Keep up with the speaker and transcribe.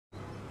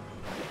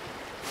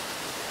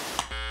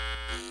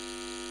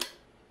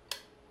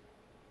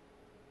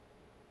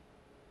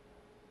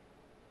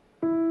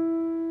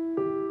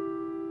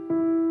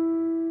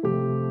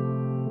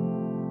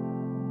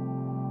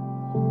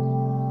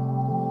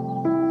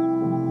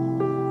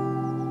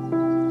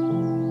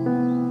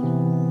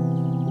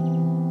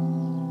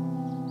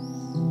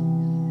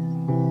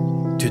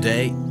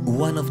Today,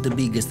 one of the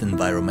biggest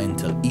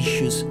environmental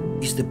issues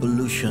is the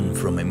pollution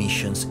from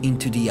emissions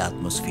into the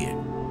atmosphere.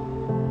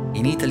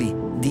 In Italy,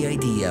 the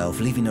idea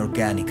of living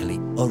organically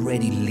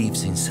already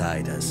lives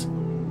inside us.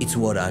 It's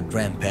what our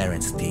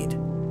grandparents did.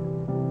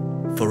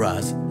 For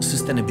us,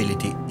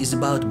 sustainability is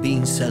about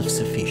being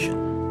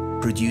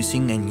self-sufficient,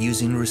 producing and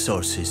using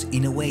resources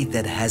in a way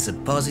that has a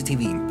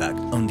positive impact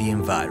on the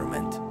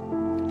environment.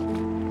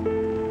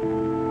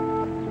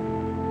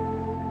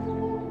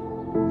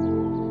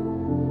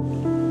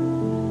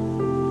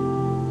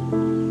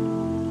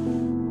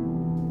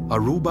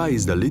 Aruba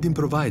is the leading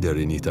provider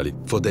in Italy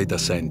for data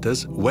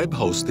centers, web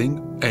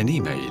hosting and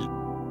email.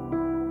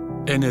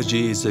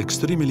 Energy is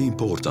extremely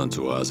important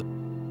to us.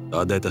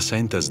 Our data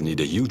centers need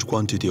a huge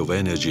quantity of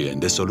energy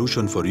and a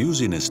solution for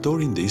using and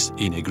storing this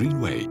in a green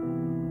way.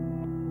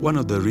 One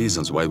of the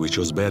reasons why we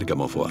chose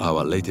Bergamo for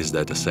our latest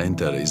data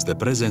center is the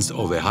presence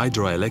of a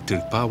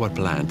hydroelectric power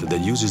plant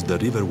that uses the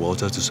river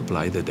water to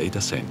supply the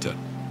data center.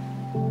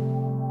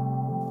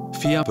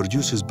 FIAMM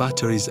produces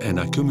batteries and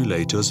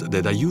accumulators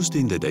that are used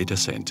in the data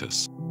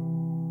centers.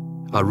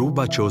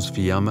 Aruba chose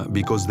FIAMM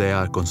because they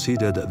are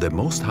considered the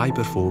most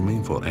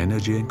high-performing for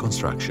energy and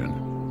construction.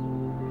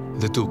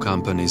 The two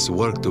companies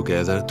worked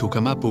together to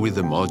come up with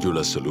a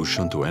modular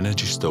solution to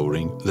energy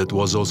storing that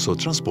was also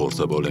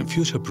transportable and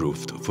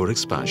future-proofed for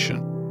expansion.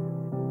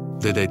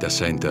 The data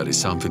center is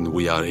something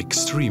we are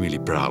extremely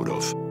proud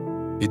of.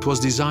 It was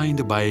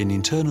designed by an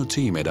internal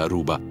team at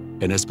Aruba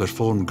and has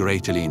performed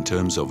greatly in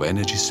terms of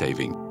energy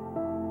saving.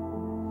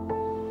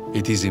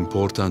 It is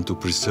important to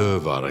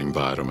preserve our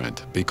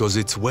environment because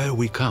it's where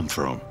we come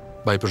from.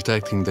 By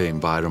protecting the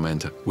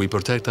environment, we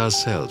protect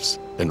ourselves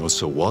and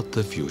also what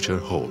the future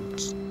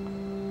holds.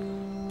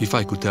 If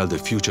I could tell the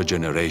future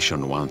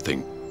generation one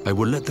thing, I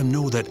would let them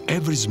know that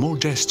every small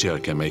gesture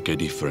can make a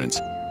difference.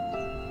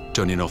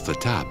 Turning off the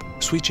tap,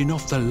 switching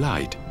off the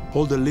light,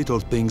 all the little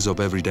things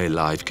of everyday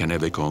life can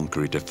have a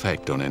concrete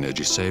effect on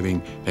energy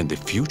saving and the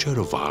future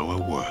of our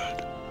world.